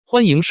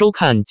欢迎收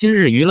看今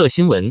日娱乐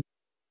新闻。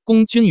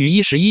龚军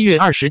于11月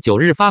29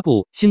日发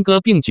布新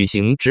歌并举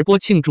行直播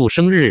庆祝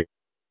生日，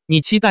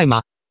你期待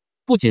吗？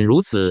不仅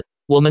如此，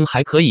我们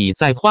还可以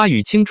在《花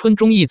与青春》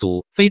中一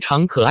组非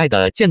常可爱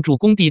的建筑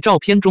工地照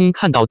片中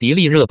看到迪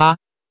丽热巴。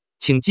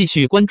请继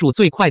续关注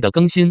最快的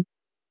更新。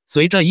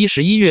随着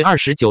11月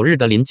29日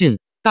的临近，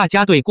大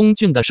家对龚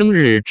俊的生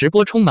日直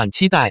播充满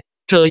期待。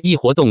这一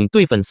活动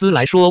对粉丝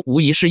来说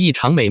无疑是一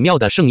场美妙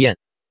的盛宴。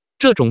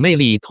这种魅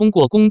力通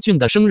过龚俊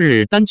的生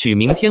日单曲《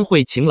明天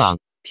会晴朗，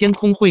天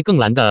空会更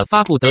蓝》的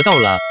发布得到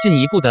了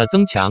进一步的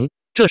增强。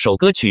这首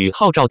歌曲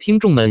号召听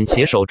众们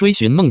携手追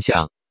寻梦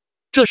想。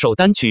这首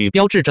单曲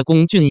标志着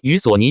龚俊与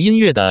索尼音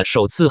乐的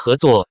首次合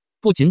作，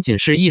不仅仅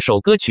是一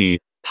首歌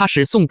曲，它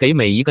是送给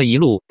每一个一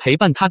路陪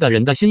伴他的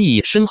人的心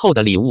意深厚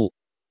的礼物。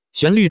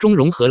旋律中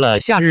融合了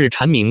夏日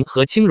蝉鸣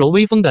和轻柔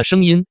微风的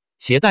声音，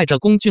携带着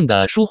龚俊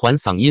的舒缓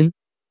嗓音。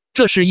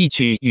这是一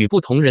曲与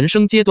不同人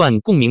生阶段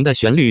共鸣的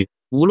旋律，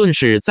无论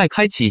是在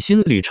开启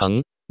新旅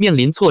程、面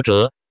临挫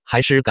折，还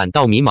是感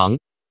到迷茫，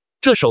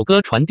这首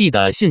歌传递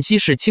的信息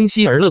是清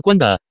晰而乐观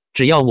的。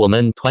只要我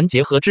们团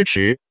结和支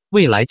持，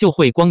未来就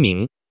会光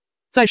明。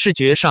在视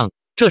觉上，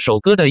这首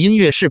歌的音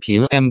乐视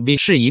频 MV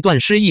是一段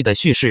诗意的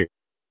叙事。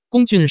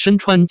龚俊身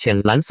穿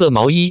浅蓝色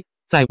毛衣，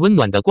在温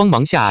暖的光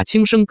芒下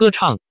轻声歌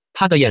唱，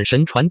他的眼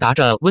神传达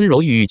着温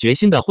柔与决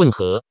心的混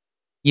合。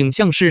影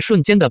像是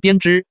瞬间的编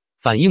织，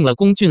反映了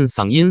龚俊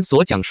嗓音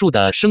所讲述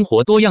的生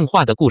活多样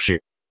化的故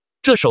事。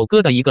这首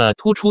歌的一个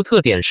突出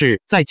特点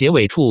是在结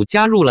尾处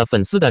加入了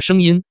粉丝的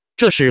声音，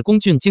这是龚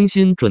俊精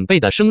心准备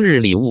的生日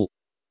礼物。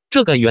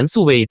这个元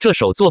素为这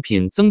首作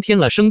品增添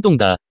了生动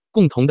的、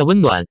共同的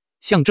温暖，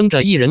象征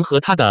着艺人和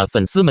他的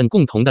粉丝们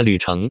共同的旅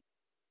程。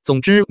总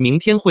之，明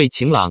天会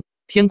晴朗，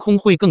天空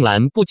会更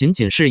蓝，不仅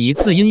仅是一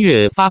次音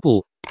乐发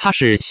布，它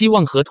是希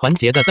望和团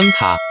结的灯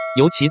塔，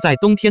尤其在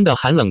冬天的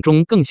寒冷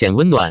中更显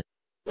温暖。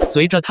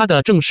随着他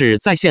的正式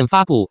在线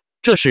发布，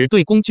这是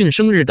对龚俊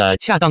生日的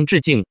恰当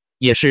致敬，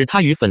也是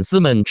他与粉丝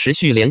们持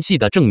续联系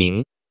的证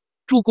明。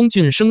祝龚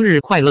俊生日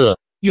快乐！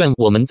愿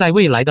我们在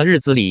未来的日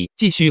子里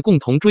继续共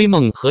同追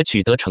梦和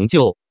取得成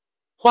就。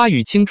花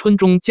与青春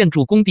中建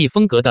筑工地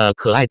风格的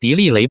可爱迪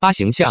丽雷巴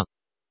形象，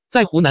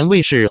在湖南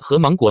卫视和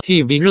芒果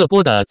TV 热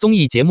播的综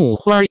艺节目《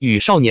花儿与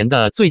少年》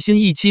的最新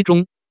一期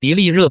中，迪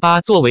丽热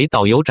巴作为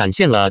导游展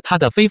现了她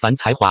的非凡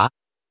才华。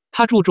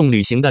她注重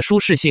旅行的舒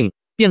适性、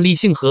便利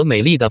性和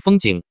美丽的风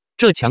景，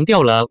这强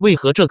调了为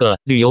何这个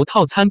旅游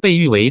套餐被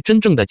誉为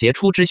真正的杰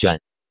出之选。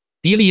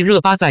迪丽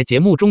热巴在节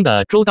目中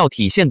的周到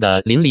体现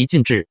得淋漓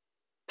尽致。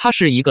她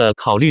是一个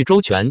考虑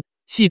周全、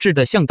细致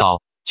的向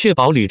导，确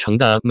保旅程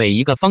的每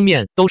一个方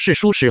面都是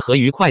舒适和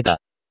愉快的。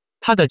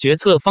她的决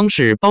策方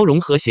式包容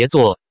和协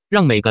作，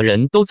让每个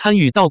人都参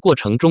与到过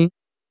程中。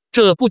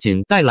这不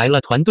仅带来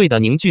了团队的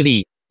凝聚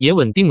力，也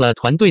稳定了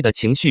团队的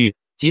情绪。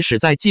即使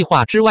在计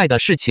划之外的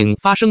事情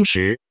发生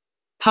时，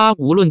她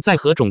无论在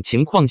何种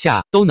情况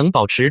下都能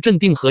保持镇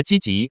定和积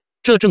极，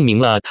这证明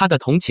了她的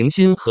同情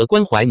心和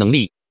关怀能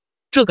力。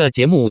这个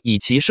节目以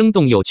其生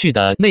动有趣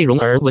的内容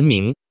而闻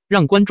名，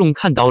让观众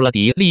看到了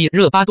迪丽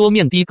热巴多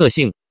面的个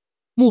性。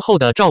幕后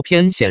的照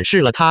片显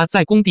示了她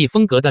在工地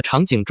风格的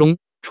场景中，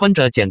穿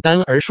着简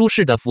单而舒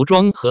适的服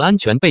装和安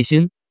全背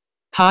心。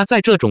她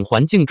在这种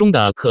环境中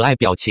的可爱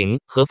表情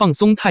和放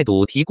松态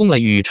度，提供了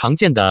与常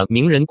见的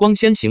名人光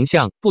鲜形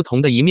象不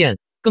同的一面，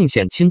更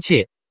显亲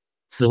切。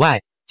此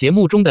外，节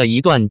目中的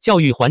一段教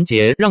育环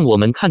节让我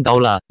们看到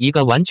了一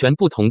个完全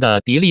不同的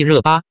迪丽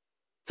热巴。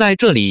在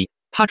这里，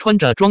她穿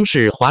着装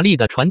饰华丽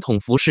的传统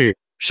服饰，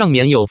上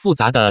面有复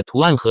杂的图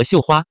案和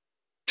绣花。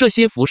这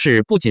些服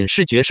饰不仅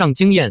视觉上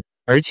惊艳，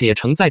而且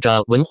承载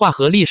着文化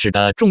和历史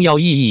的重要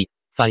意义，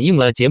反映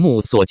了节目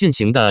所进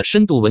行的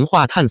深度文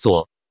化探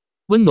索。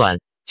温暖、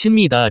亲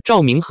密的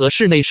照明和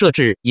室内设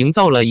置营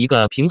造了一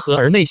个平和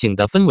而内省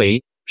的氛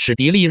围，使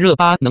迪丽热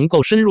巴能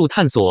够深入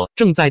探索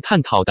正在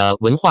探讨的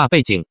文化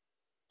背景。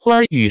花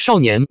儿与少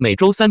年每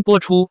周三播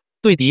出，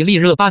对迪丽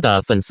热巴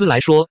的粉丝来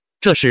说，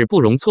这是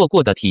不容错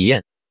过的体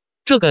验。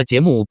这个节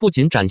目不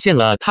仅展现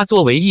了她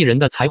作为艺人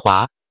的才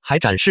华，还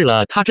展示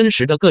了她真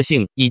实的个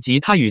性以及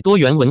她与多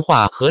元文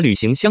化和旅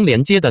行相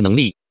连接的能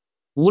力。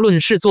无论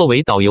是作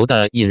为导游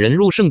的引人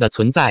入胜的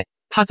存在，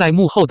她在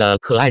幕后的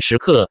可爱时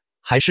刻，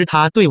还是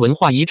她对文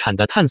化遗产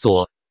的探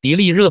索，迪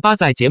丽热巴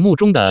在节目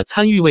中的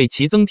参与为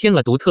其增添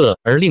了独特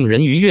而令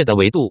人愉悦的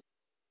维度。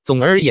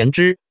总而言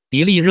之，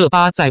迪丽热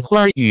巴在《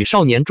花儿与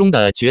少年》中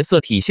的角色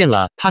体现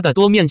了她的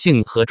多面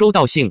性和周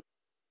到性。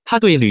她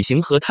对旅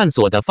行和探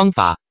索的方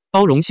法、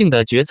包容性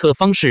的决策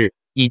方式，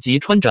以及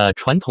穿着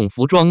传统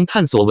服装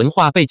探索文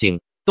化背景，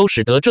都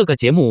使得这个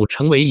节目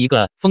成为一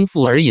个丰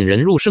富而引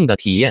人入胜的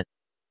体验。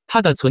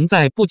它的存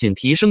在不仅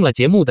提升了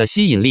节目的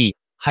吸引力，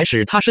还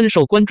使它深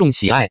受观众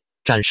喜爱，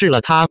展示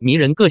了它迷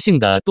人个性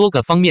的多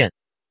个方面。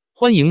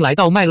欢迎来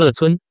到麦乐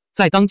村，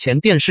在当前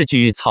电视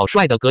剧草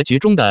率的格局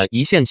中的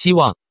一线希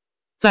望。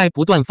在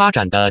不断发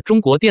展的中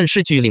国电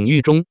视剧领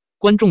域中，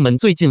观众们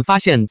最近发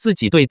现自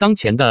己对当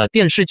前的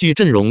电视剧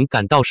阵容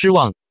感到失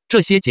望，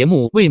这些节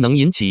目未能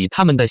引起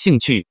他们的兴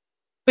趣。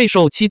备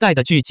受期待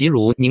的剧集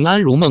如《宁安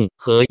如梦》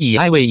和《以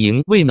爱为营》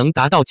未能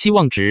达到期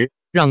望值，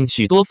让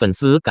许多粉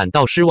丝感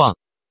到失望。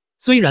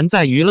虽然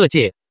在娱乐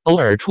界偶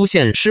尔出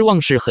现失望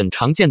是很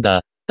常见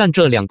的，但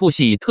这两部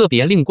戏特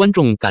别令观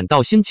众感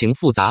到心情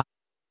复杂。《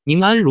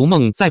宁安如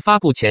梦》在发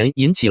布前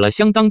引起了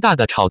相当大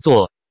的炒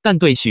作，但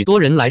对许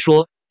多人来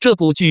说，这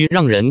部剧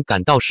让人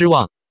感到失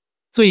望。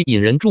最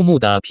引人注目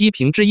的批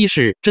评之一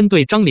是针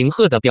对张凌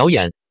赫的表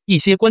演。一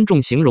些观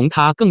众形容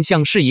他更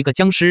像是一个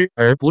僵尸，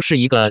而不是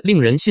一个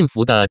令人信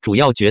服的主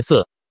要角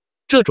色。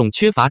这种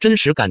缺乏真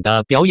实感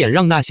的表演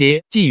让那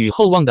些寄予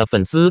厚望的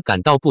粉丝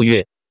感到不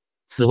悦。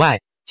此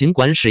外，尽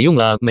管使用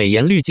了美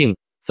颜滤镜，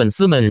粉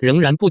丝们仍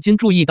然不禁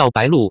注意到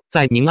白鹿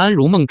在《宁安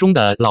如梦》中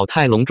的老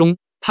态龙钟，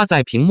他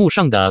在屏幕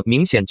上的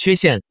明显缺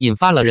陷引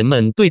发了人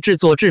们对制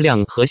作质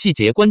量和细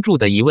节关注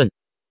的疑问。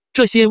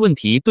这些问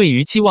题对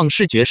于期望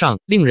视觉上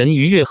令人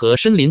愉悦和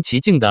身临其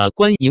境的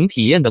观影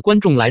体验的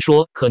观众来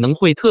说，可能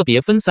会特别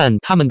分散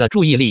他们的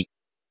注意力。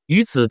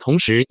与此同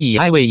时，《以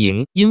爱为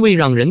营》因为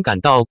让人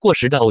感到过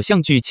时的偶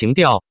像剧情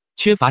调，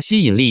缺乏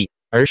吸引力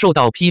而受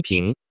到批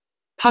评。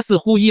它似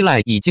乎依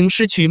赖已经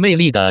失去魅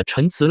力的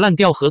陈词滥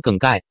调和梗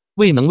概，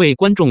未能为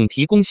观众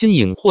提供新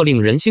颖或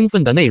令人兴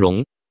奋的内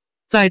容。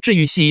在治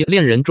愈系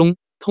恋人中，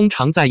通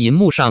常在银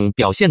幕上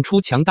表现出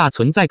强大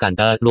存在感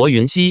的罗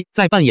云熙，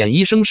在扮演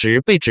医生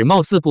时被指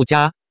貌似不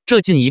佳，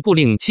这进一步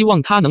令期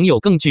望他能有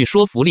更具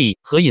说服力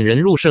和引人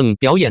入胜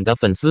表演的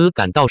粉丝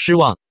感到失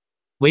望。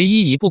唯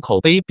一一部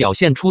口碑表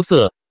现出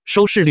色、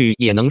收视率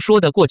也能说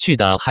得过去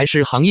的，还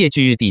是行业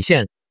剧底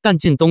线，但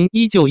靳东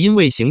依旧因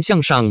为形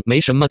象上没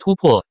什么突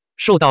破，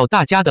受到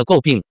大家的诟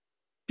病。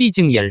毕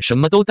竟演什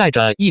么都带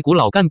着一股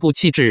老干部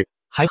气质，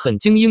还很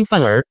精英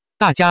范儿，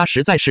大家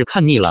实在是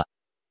看腻了。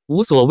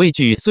无所畏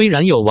惧虽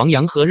然有王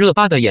阳和热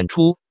巴的演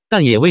出，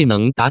但也未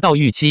能达到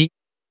预期。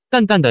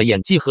淡淡的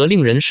演技和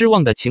令人失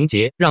望的情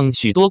节让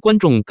许多观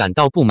众感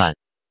到不满。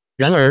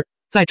然而，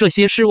在这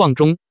些失望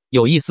中，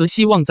有一丝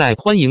希望在《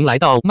欢迎来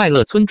到麦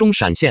乐村》中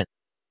闪现。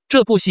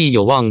这部戏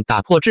有望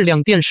打破质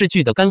量电视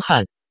剧的干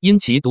旱，因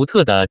其独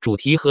特的主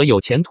题和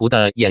有前途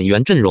的演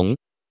员阵容。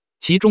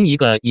其中一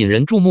个引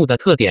人注目的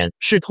特点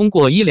是通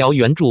过医疗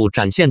援助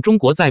展现中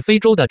国在非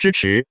洲的支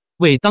持，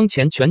为当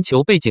前全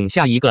球背景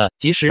下一个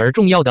及时而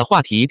重要的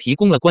话题提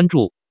供了关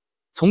注。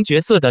从角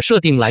色的设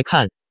定来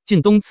看，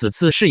靳东此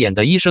次饰演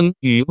的医生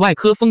与《外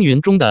科风云》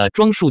中的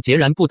装束截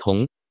然不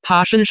同，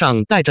他身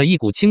上带着一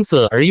股青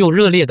涩而又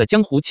热烈的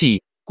江湖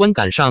气，观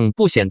感上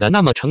不显得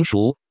那么成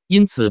熟，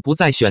因此不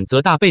再选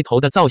择大背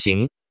头的造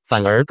型，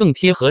反而更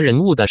贴合人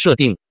物的设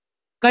定。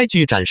该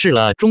剧展示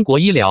了中国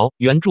医疗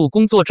援助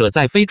工作者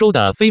在非洲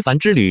的非凡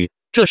之旅，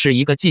这是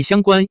一个既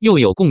相关又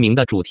有共鸣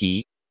的主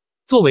题。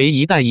作为“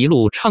一带一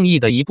路”倡议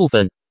的一部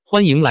分，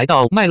欢迎来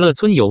到麦乐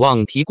村有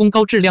望提供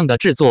高质量的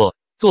制作，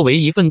作为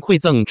一份馈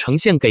赠呈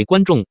现给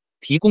观众，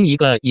提供一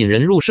个引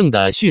人入胜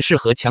的叙事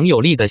和强有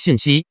力的信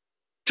息。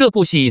这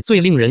部戏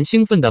最令人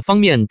兴奋的方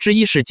面之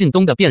一是靳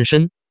东的变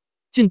身。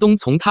靳东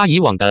从他以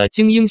往的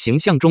精英形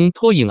象中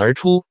脱颖而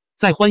出，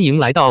在欢迎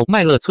来到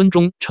麦乐村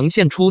中呈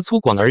现出粗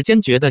犷而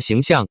坚决的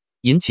形象，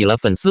引起了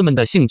粉丝们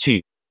的兴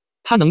趣。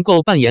他能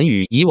够扮演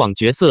与以往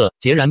角色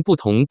截然不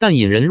同但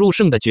引人入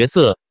胜的角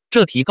色，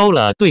这提高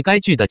了对该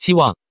剧的期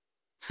望。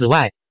此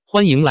外，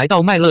欢迎来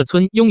到麦乐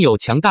村拥有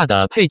强大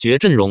的配角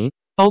阵容，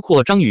包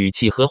括张雨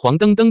绮和黄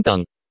登登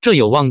等，这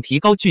有望提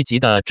高剧集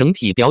的整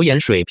体表演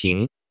水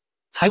平。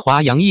才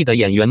华洋溢的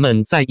演员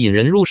们在引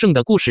人入胜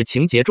的故事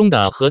情节中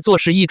的合作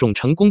是一种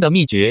成功的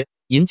秘诀，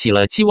引起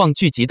了期望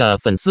剧集的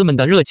粉丝们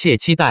的热切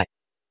期待。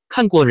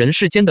看过《人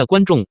世间》的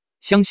观众，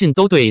相信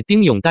都对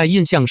丁永岱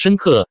印象深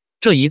刻。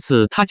这一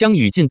次，他将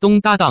与靳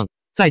东搭档，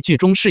在剧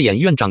中饰演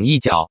院长一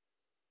角。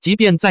即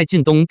便在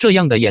靳东这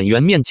样的演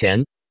员面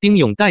前，丁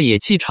永岱也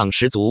气场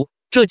十足，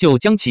这就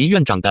将其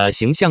院长的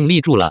形象立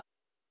住了。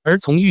而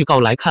从预告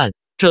来看，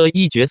这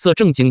一角色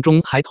正经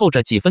中还透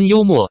着几分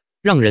幽默，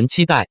让人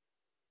期待。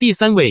第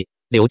三位，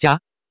刘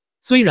佳。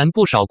虽然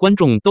不少观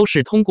众都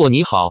是通过《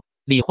你好，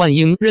李焕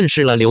英》认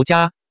识了刘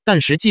佳，但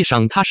实际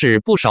上她是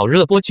不少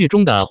热播剧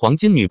中的黄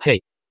金女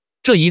配。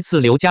这一次，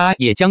刘佳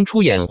也将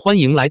出演《欢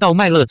迎来到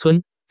麦乐村》，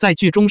在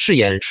剧中饰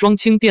演双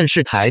清电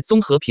视台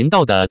综合频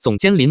道的总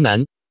监林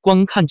楠，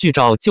光看剧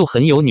照就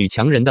很有女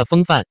强人的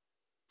风范。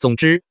总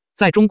之，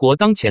在中国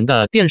当前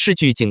的电视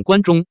剧景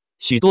观中，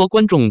许多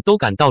观众都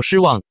感到失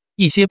望，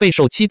一些备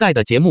受期待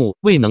的节目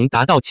未能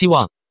达到期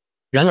望。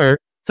然而，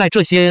在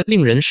这些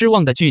令人失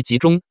望的剧集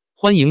中，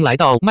欢迎来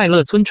到麦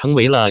乐村成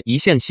为了一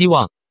线希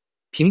望。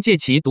凭借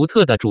其独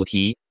特的主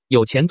题、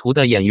有前途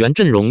的演员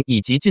阵容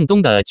以及靳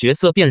东的角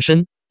色变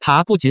身，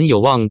它不仅有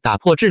望打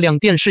破质量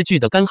电视剧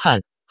的干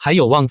旱，还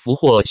有望俘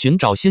获寻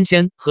找新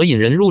鲜和引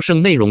人入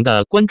胜内容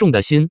的观众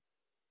的心。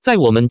在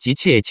我们急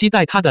切期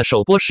待它的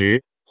首播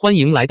时，欢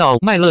迎来到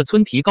麦乐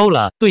村提高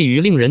了对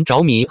于令人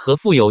着迷和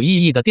富有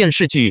意义的电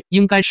视剧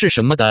应该是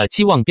什么的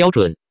期望标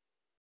准。